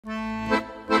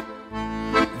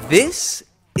This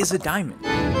is a diamond.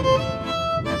 I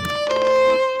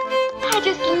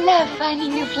just love finding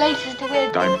new places to wear.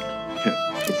 Diamond.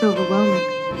 Yes. It's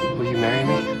overwhelming. Will you marry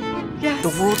me? Yes.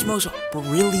 The world's most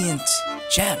brilliant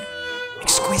gem.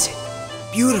 Exquisite,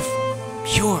 beautiful,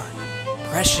 pure,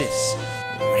 precious,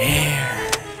 rare.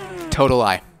 Total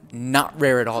lie. Not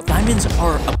rare at all. Diamonds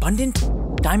are abundant,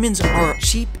 diamonds are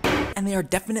cheap, and they are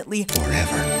definitely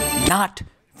forever. Not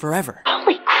forever.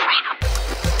 Holy crap!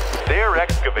 They're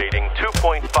excavating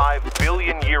 2.5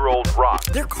 billion-year-old rock.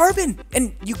 They're carbon,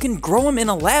 and you can grow them in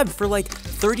a lab for like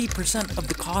 30% of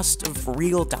the cost of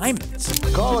real diamonds.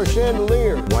 Call her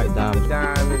chandelier. White diamond.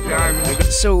 Diamond.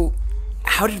 So,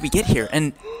 how did we get here?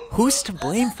 And who's to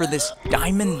blame for this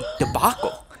diamond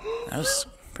debacle? That was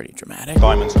pretty dramatic.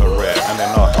 Diamonds are rare, and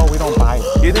they're not. Oh, we don't buy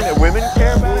it. You think that women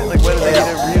care about it? Like, whether they get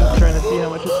a real trying to see how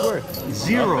much it's worth?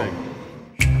 Zero.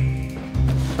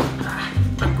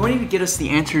 I'm going to get us the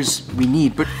answers we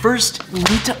need, but first, we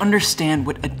need to understand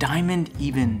what a diamond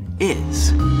even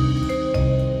is.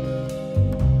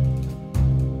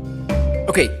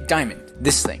 Okay, diamond.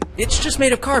 This thing. It's just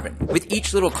made of carbon, with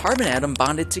each little carbon atom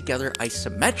bonded together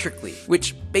isometrically,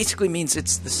 which basically means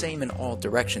it's the same in all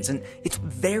directions, and it's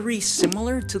very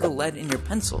similar to the lead in your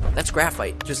pencil. That's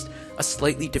graphite, just a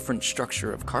slightly different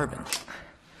structure of carbon.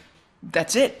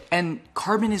 That's it, and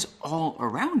carbon is all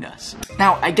around us.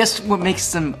 Now, I guess what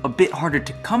makes them a bit harder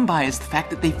to come by is the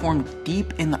fact that they form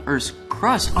deep in the Earth's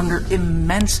crust under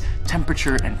immense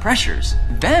temperature and pressures.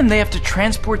 Then they have to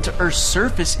transport to Earth's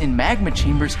surface in magma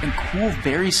chambers and cool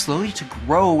very slowly to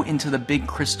grow into the big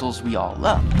crystals we all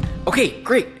love. Okay,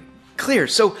 great, clear.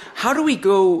 So how do we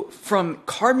go from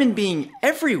carbon being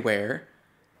everywhere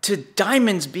to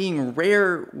diamonds being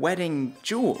rare wedding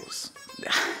jewels?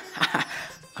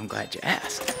 I'm glad you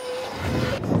asked.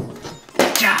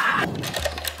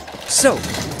 So,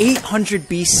 800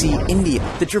 BC India,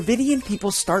 the Dravidian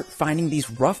people start finding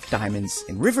these rough diamonds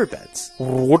in riverbeds.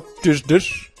 What is this?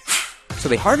 So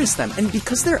they harvest them, and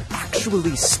because they're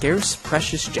actually scarce,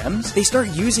 precious gems, they start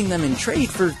using them in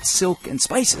trade for silk and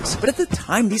spices. But at the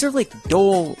time, these are like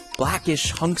dull,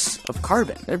 blackish hunks of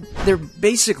carbon. They're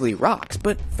basically rocks.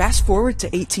 But fast forward to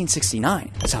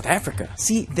 1869, South Africa.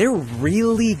 See, they're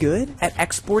really good at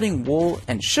exporting wool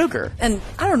and sugar. And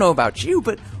I don't know about you,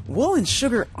 but wool and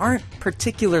sugar aren't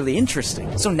particularly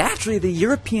interesting. So naturally, the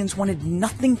Europeans wanted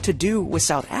nothing to do with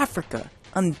South Africa.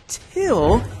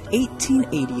 Until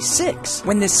 1886,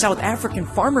 when this South African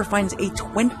farmer finds a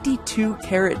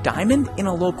 22-carat diamond in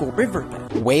a local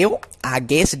riverbed. Well, I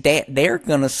guess that they're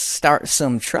gonna start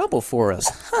some trouble for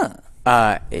us,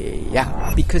 huh?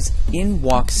 Yeah, because in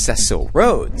walks Cecil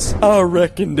Rhodes. I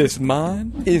reckon this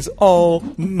mine is all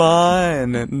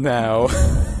mine now.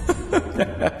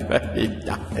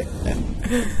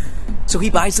 So he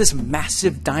buys this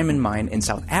massive diamond mine in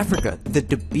South Africa, the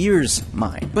De Beers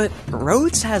mine. But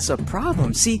Rhodes has a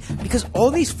problem, see, because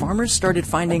all these farmers started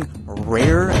finding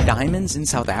rare diamonds in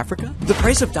South Africa, the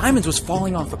price of diamonds was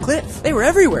falling off a cliff. They were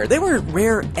everywhere. They weren't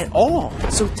rare at all.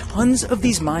 So tons of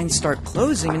these mines start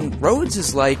closing, and Rhodes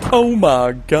is like, oh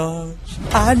my gosh,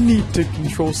 I need to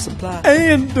control supply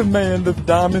and demand of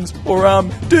diamonds or I'm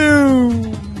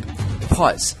doomed.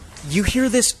 Pause. You hear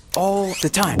this all the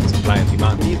time.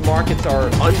 These markets are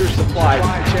undersupplied.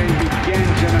 Supply chain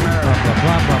begins in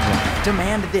America.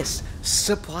 Demand this,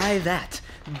 supply that.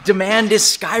 Demand is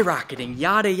skyrocketing,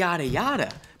 yada, yada,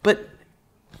 yada. But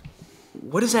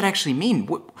what does that actually mean?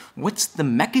 What's the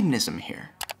mechanism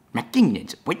here?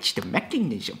 Mechanism? What's the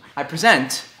mechanism? I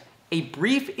present a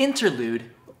brief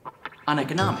interlude on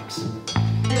economics.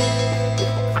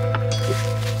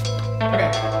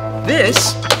 Okay.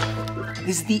 This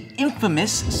is the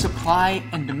infamous supply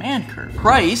and demand curve.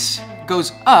 Price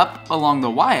goes up along the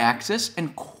y-axis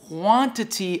and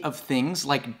quantity of things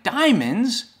like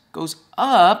diamonds goes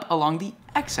up along the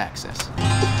x-axis.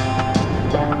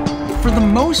 For the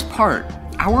most part,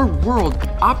 our world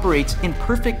operates in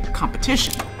perfect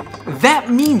competition.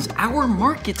 That means our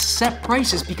markets set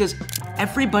prices because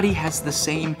everybody has the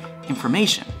same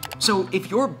information. So if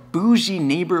your bougie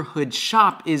neighborhood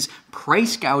shop is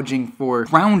price gouging for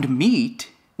ground meat,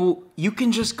 well, you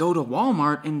can just go to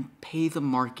Walmart and pay the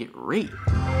market rate.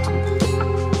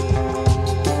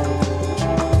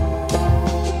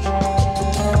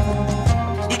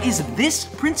 It is this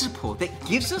principle that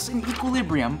gives us an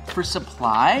equilibrium for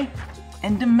supply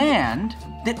and demand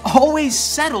that always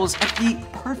settles at the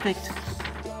perfect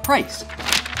price.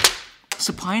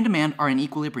 Supply and demand are in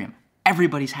equilibrium.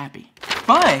 Everybody's happy.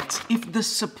 But if the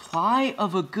supply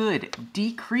of a good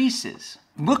decreases,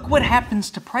 look what happens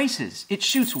to prices. It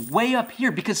shoots way up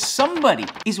here because somebody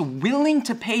is willing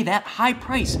to pay that high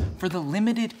price for the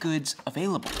limited goods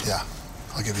available. Yeah,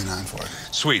 I'll give you 9 for it.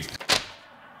 Sweet.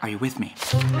 Are you with me?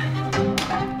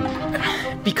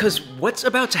 Because what's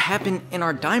about to happen in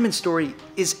our diamond story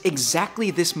is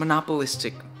exactly this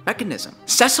monopolistic mechanism.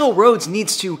 Cecil Rhodes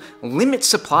needs to limit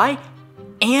supply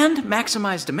and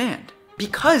maximize demand.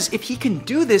 Because if he can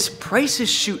do this, prices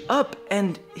shoot up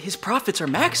and his profits are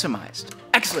maximized.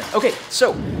 Excellent. Okay,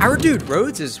 so our dude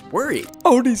Rhodes is worried.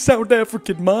 All these South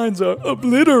African mines are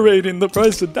obliterating the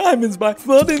price of diamonds by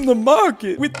flooding the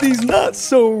market with these not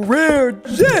so rare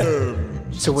gems.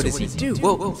 So what does he do?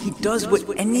 Well, he does what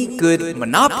any good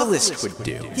monopolist would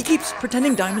do. He keeps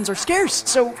pretending diamonds are scarce.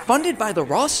 So, funded by the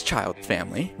Rothschild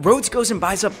family, Rhodes goes and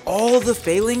buys up all the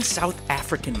failing South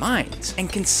African mines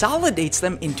and consolidates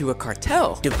them into a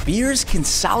cartel, De Beers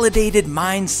Consolidated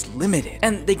Mines Limited.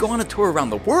 And they go on a tour around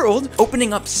the world,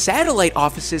 opening up satellite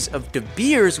offices of De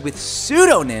Beers with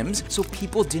pseudonyms so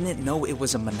people didn't know it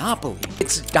was a monopoly.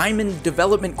 It's Diamond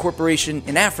Development Corporation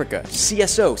in Africa,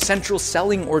 CSO, Central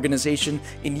Selling Organization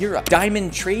in Europe,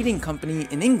 Diamond Trading Company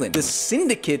in England, the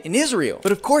Syndicate in Israel.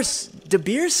 But of course, De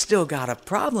Beers still got a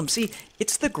problem. See,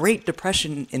 it's the Great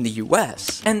Depression in the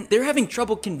US, and they're having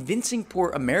trouble convincing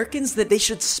poor Americans that they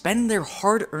should spend their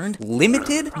hard-earned,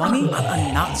 limited money on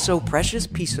a not-so-precious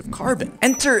piece of carbon.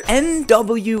 Enter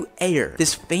N.W. Ayer,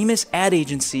 this famous ad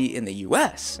agency in the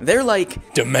US. They're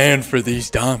like, demand for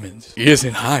these diamonds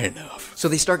isn't high enough. So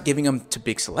they start giving them to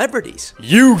big celebrities.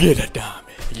 You get a diamond.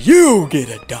 You get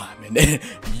a diamond. And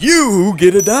you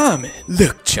get a diamond.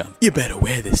 Look, chump, you better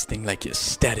wear this thing like your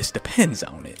status depends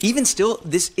on it. Even still,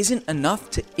 this isn't enough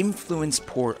to influence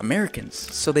poor Americans,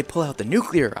 so they pull out the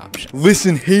nuclear option.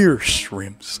 Listen here,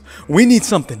 shrimps. We need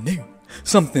something new.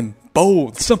 Something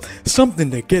bold.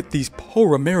 Something to get these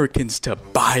poor Americans to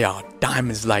buy our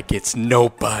diamonds like it's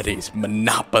nobody's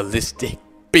monopolistic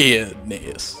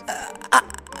business.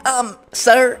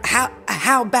 Sir,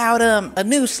 how about a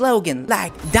new slogan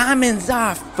like "Diamonds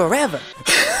are forever"?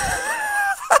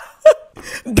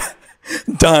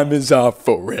 Diamonds are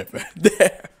forever.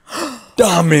 There.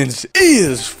 Diamonds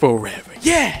is forever.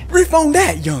 Yeah, riff on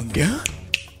that, young gun.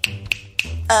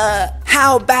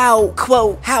 How about,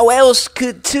 quote, how else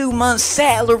could 2 months'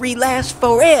 salary last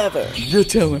forever? You're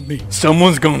telling me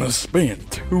someone's gonna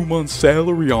spend 2 months'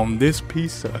 salary on this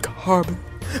piece of carbon?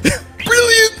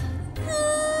 Brilliant!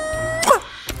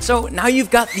 So now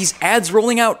you've got these ads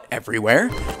rolling out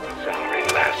everywhere. Salary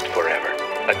lasts forever.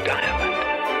 A diamond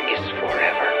is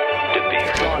forever. De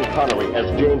Beers. Sean Connery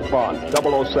as James Bond,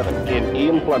 007 in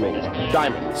Ian Fleming's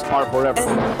Diamonds Are Forever.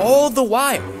 And all the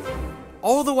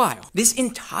while, this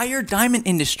entire diamond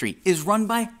industry is run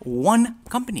by one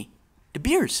company, De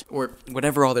Beers, or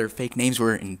whatever all their fake names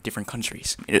were in different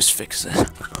countries. Let me just fix this.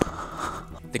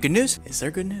 The good news? Is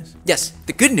there good news? Yes,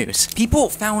 the good news. People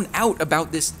found out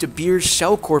about this De Beers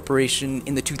Shell Corporation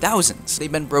in the 2000s.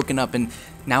 They've been broken up and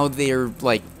now they're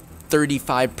like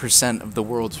 35% of the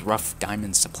world's rough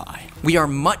diamond supply. We are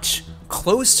much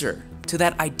closer to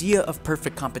that idea of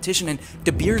perfect competition, and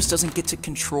De Beers doesn't get to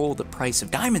control the price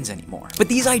of diamonds anymore. But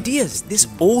these ideas, this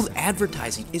old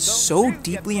advertising is so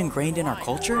deeply ingrained in our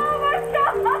culture,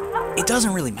 it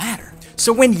doesn't really matter.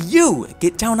 So when you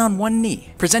get down on one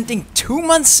knee, presenting 2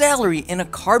 months' salary in a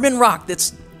carbon rock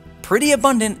that's pretty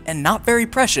abundant and not very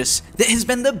precious, that has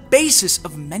been the basis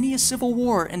of many a civil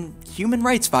war and human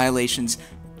rights violations,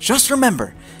 just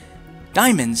remember,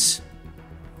 diamonds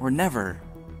were never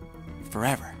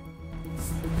forever.